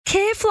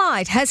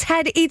Careflight has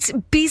had its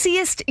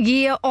busiest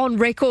year on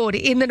record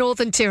in the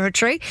Northern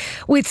Territory,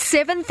 with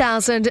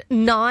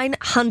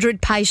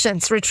 7,900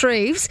 patients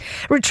retrieved,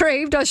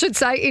 I should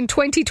say, in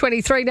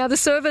 2023. Now, the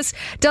service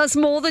does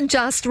more than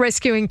just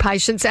rescuing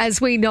patients, as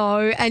we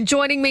know. And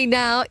joining me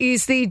now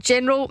is the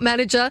General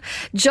Manager,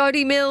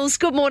 Jodie Mills.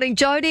 Good morning,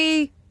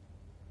 Jodie.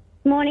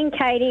 Morning,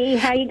 Katie.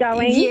 How are you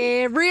going?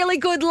 Yeah, really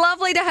good.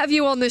 Lovely to have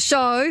you on the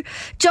show.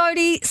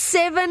 Jodie,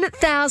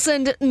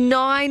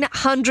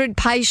 7,900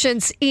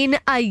 patients in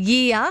a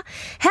year.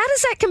 How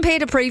does that compare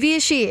to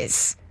previous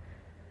years?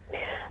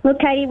 Look,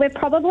 Katie, we're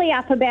probably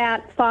up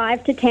about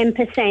 5 to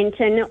 10%,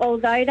 and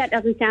although that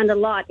doesn't sound a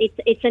lot,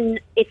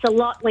 it's a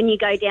lot when you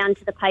go down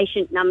to the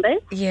patient numbers.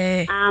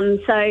 Yeah.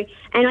 And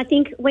I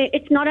think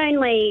it's not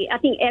only, I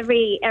think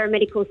every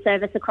aeromedical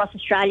service across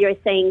Australia is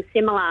seeing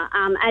similar,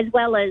 as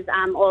well as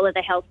all of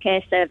the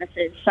healthcare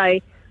services. So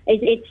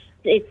it's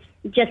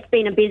just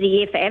been a busy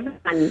year for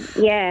everyone.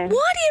 Yeah. Why do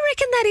you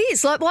reckon that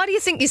is? Like, why do you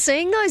think you're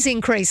seeing those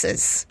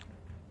increases?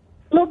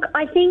 Look,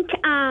 I think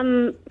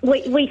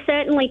we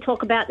certainly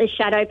talk about the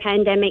shadow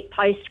pandemic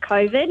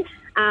post-COVID,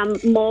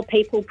 more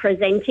people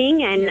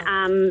presenting and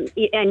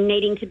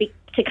needing to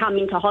come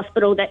into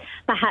hospital that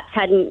perhaps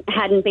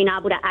hadn't been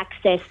able to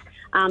access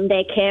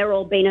their care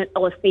or been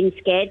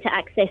scared to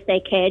access their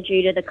care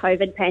due to the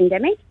COVID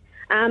pandemic.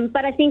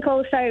 But I think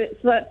also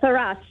for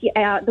us,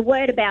 the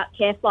word about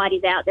Careflight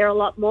is out there a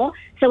lot more.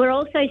 So we're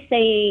also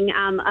seeing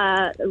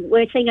a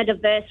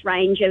diverse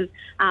range of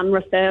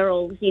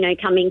referrals,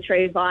 coming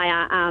through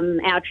via our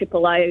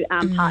OOO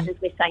partners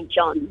with St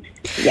John's.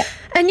 Yeah.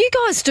 And you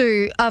guys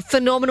do a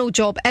phenomenal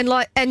job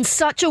and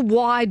such a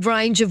wide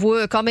range of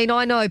work. I mean,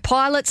 I know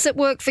pilots that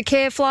work for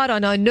Careflight. I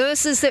know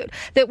nurses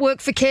that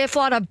work for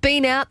Careflight. I've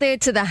been out there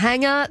to the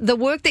hangar. The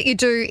work that you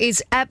do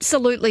is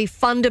absolutely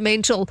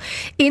fundamental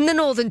in the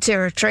Northern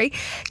Territory.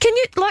 Can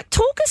you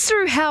talk us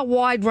through how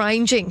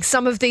wide-ranging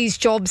some of these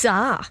jobs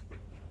are?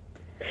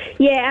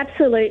 Yeah,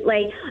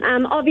 absolutely.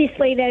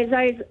 Obviously, there's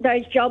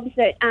those jobs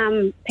that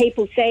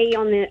people see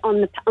on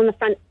the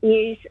front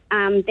news.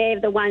 They're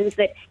the ones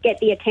that get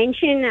the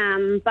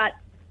attention. But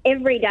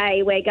every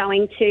day we're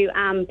going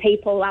to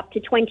people, up to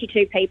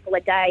 22 people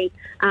a day,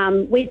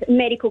 with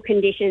medical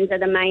conditions are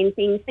the main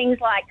things.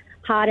 Things like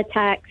heart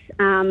attacks,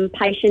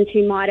 patients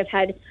who might have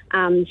had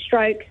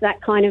strokes,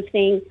 that kind of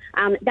thing.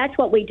 That's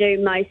what we do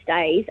most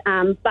days.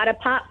 But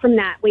apart from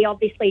that, we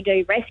obviously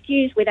do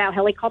rescues with our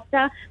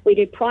helicopter. We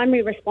do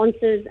primary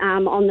responses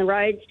on the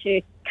roads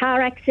to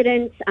car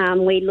accidents.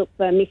 We look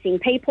for missing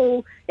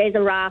people. There's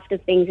a raft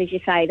of things, as you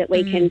say, that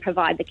we can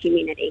provide the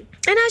community.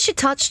 And as you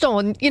touched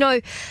on,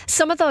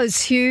 some of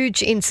those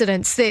huge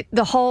incidents that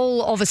the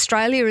whole of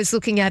Australia is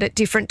looking at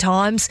different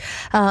times,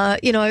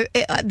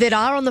 that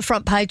are on the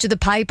front page of the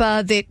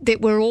paper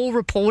that we're all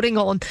reporting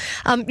on.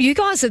 You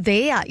guys are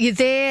there. You're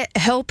there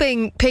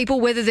helping people,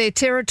 whether they're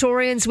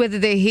Territorians, whether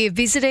they're here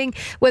visiting,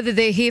 whether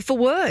they're here for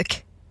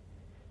work.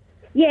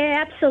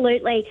 Yeah,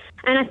 absolutely.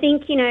 And I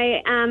think,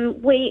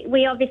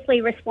 we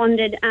obviously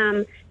responded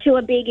to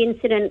a big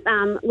incident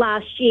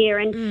last year,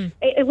 and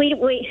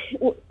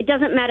it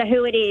doesn't matter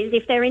who it is.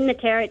 If they're in the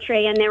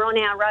Territory and they're on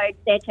our roads,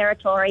 they're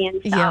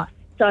Territorian staff.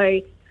 Yeah. So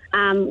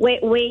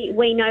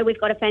we know we've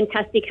got a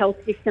fantastic health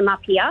system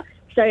up here.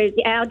 So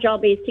our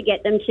job is to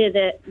get them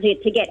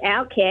to get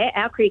our care,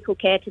 our critical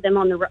care, to them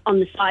on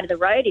the side of the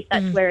road, if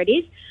that's where it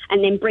is,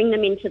 and then bring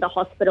them into the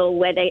hospital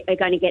where they are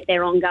going to get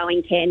their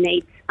ongoing care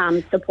needs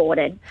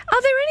supported.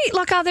 Are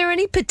there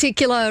any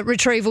particular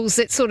retrievals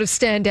that sort of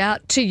stand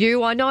out to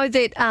you? I know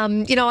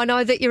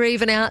that you're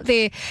even out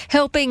there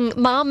helping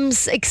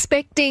mums,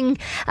 expectant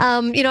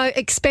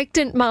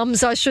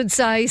mums, I should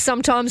say,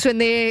 sometimes when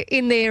they're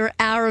in their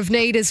hour of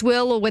need as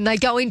well, or when they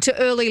go into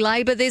early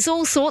labour. There's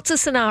all sorts of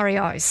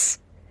scenarios.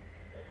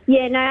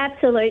 Yeah, no,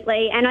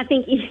 absolutely. And I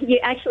think you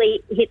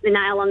actually hit the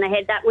nail on the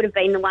head. That would have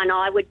been the one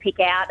I would pick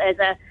out as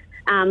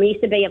I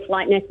used to be a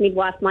flight nurse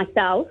midwife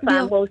myself.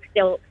 Yeah.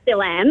 Still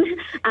am.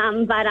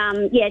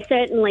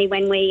 Certainly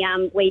when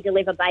we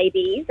deliver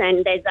babies,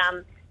 and there's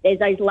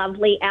those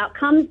lovely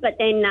outcomes. But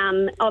then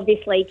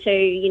obviously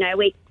too,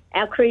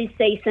 our crews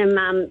see some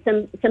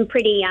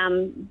pretty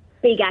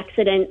big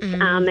accidents,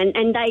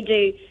 and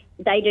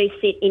they do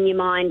sit in your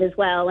mind as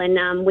well,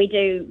 and we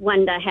do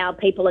wonder how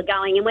people are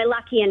going. And we're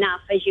lucky enough,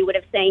 as you would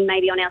have seen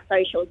maybe on our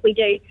socials, we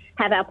do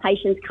have our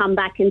patients come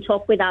back and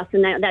talk with us,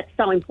 and that's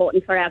so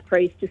important for our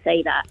crews to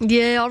see that.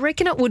 Yeah, I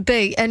reckon it would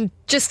be. And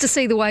just to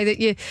see the way that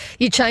you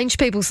change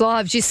people's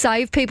lives, you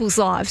save people's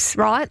lives,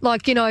 right?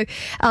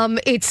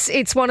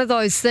 It's one of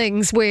those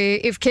things where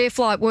if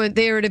Careflight weren't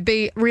there, it'd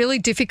be really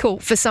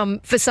difficult for some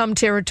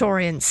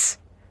Territorians.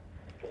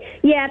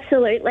 Yeah,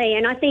 absolutely.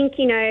 And I think,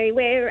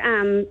 we're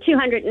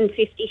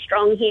 250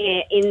 strong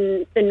here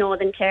in the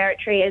Northern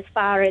Territory as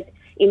far as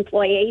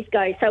employees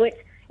go. So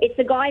it's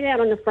the guys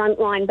out on the front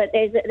line, but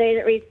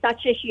there is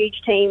such a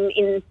huge team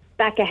in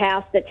back of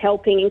house that's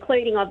helping,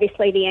 including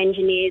obviously the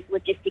engineers,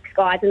 logistics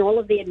guys, and all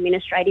of the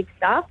administrative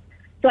staff.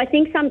 So I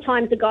think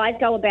sometimes the guys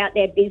go about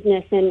their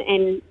business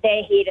and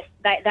they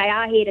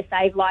are here to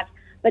save lives.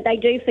 but they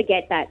do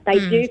forget that. They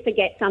do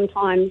forget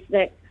sometimes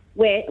that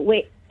we're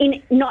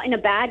not in a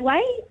bad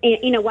way,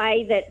 in a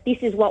way that this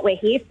is what we're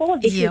here for.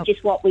 This is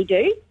just what we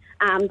do.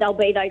 They'll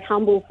be those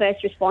humble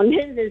first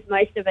responders, as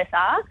most of us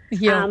are.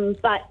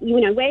 But,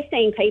 we're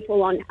seeing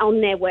people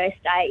on their worst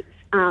days.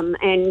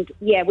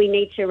 We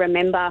need to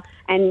remember,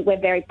 and we're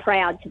very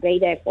proud to be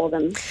there for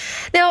them.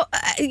 Now,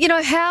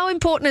 how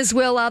important as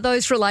well are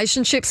those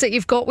relationships that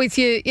you've got with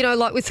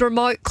like with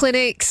remote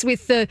clinics,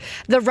 with the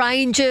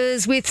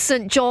Rangers, with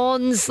St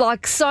John's,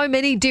 like so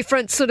many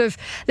different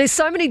there's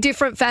so many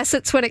different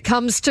facets when it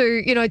comes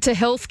to, to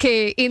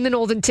healthcare in the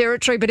Northern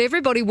Territory, but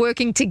everybody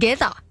working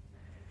together.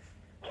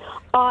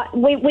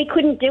 We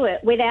couldn't do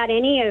it without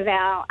any of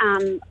our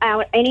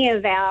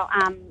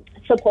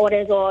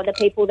supporters or the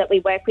people that we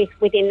work with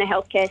within the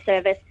healthcare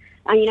service.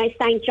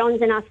 St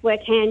John's and us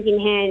work hand in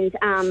hand,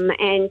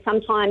 and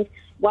sometimes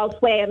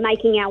whilst we're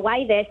making our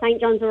way there,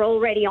 St John's are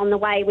already on the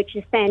way, which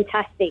is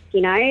fantastic.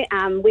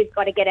 We've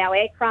got to get our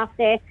aircraft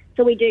there,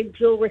 so we do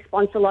dual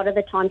response a lot of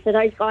the time. So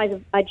those guys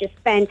are just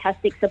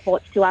fantastic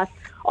supports to us.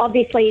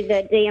 Obviously,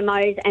 the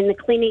DMOs and the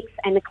clinics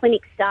and the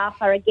clinic staff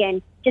are,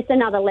 again, just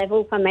another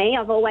level for me.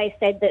 I've always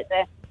said that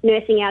the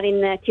nursing out in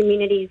the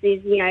communities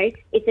is,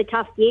 it's a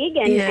tough gig,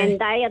 and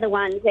they are the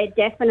ones, they're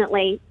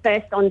definitely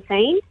first on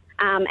scene.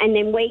 And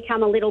then we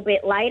come a little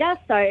bit later,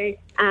 so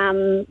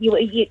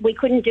we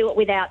couldn't do it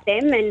without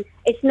them. And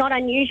it's not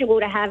unusual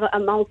to have a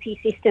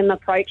multi-system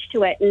approach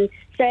to it. And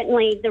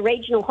certainly the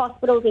regional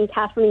hospitals in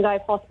Catherine and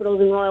Gove Hospitals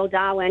and Royal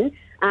Darwin,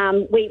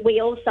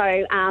 we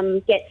also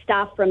get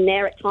staff from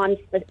there at times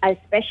as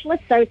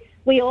specialists. So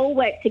we all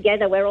work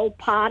together. We're all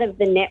part of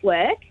the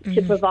network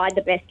to provide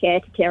the best care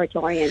to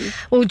Territorians.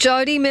 Well,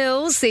 Jodie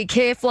Mills, the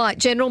Careflight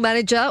General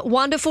Manager,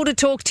 wonderful to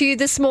talk to you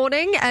this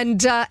morning,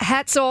 and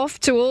hats off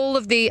to all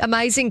of the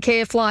amazing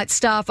Careflight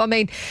staff. I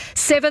mean,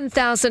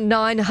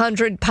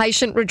 7,900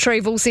 patient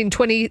retrievals in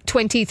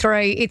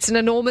 2023. It's an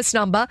enormous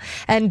number,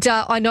 and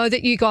I know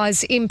that you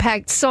guys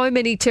impact so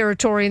many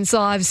Territorians'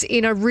 lives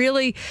in a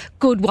really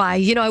good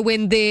way.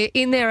 When they're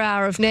in their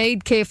hour of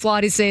need,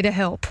 Careflight is there to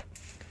help.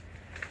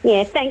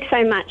 Yeah, thanks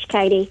so much,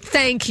 Katie.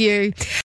 Thank you.